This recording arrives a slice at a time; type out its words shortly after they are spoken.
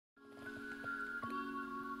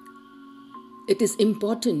It is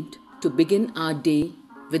important to begin our day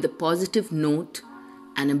with a positive note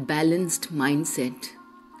and a balanced mindset.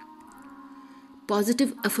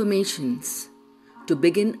 Positive affirmations to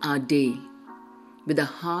begin our day with a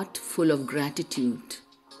heart full of gratitude.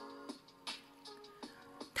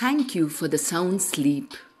 Thank you for the sound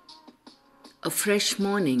sleep, a fresh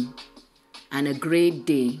morning, and a great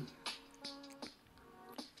day.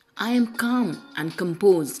 I am calm and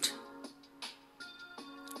composed,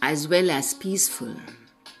 as well as peaceful.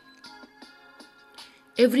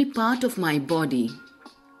 Every part of my body,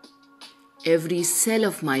 every cell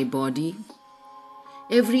of my body,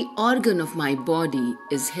 every organ of my body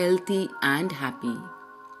is healthy and happy.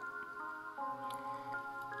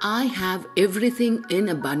 I have everything in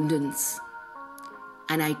abundance,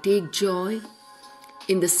 and I take joy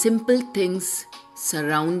in the simple things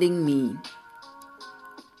surrounding me.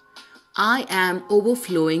 I am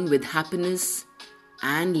overflowing with happiness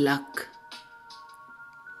and luck.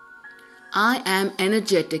 I am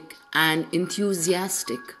energetic and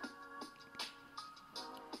enthusiastic.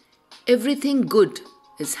 Everything good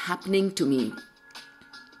is happening to me.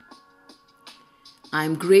 I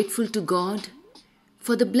am grateful to God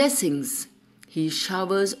for the blessings He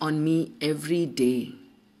showers on me every day.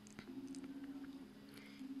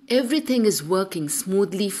 Everything is working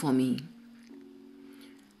smoothly for me,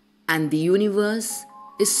 and the universe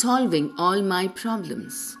is solving all my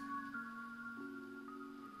problems.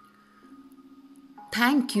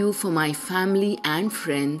 Thank you for my family and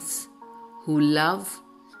friends who love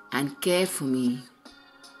and care for me.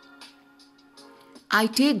 I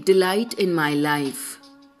take delight in my life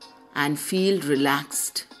and feel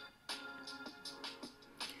relaxed.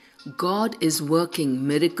 God is working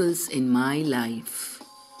miracles in my life.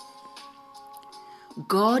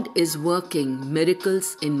 God is working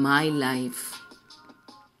miracles in my life.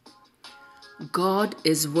 God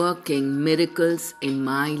is working miracles in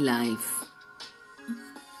my life.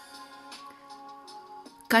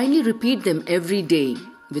 Kindly repeat them every day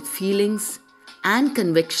with feelings and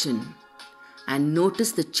conviction and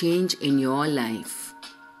notice the change in your life.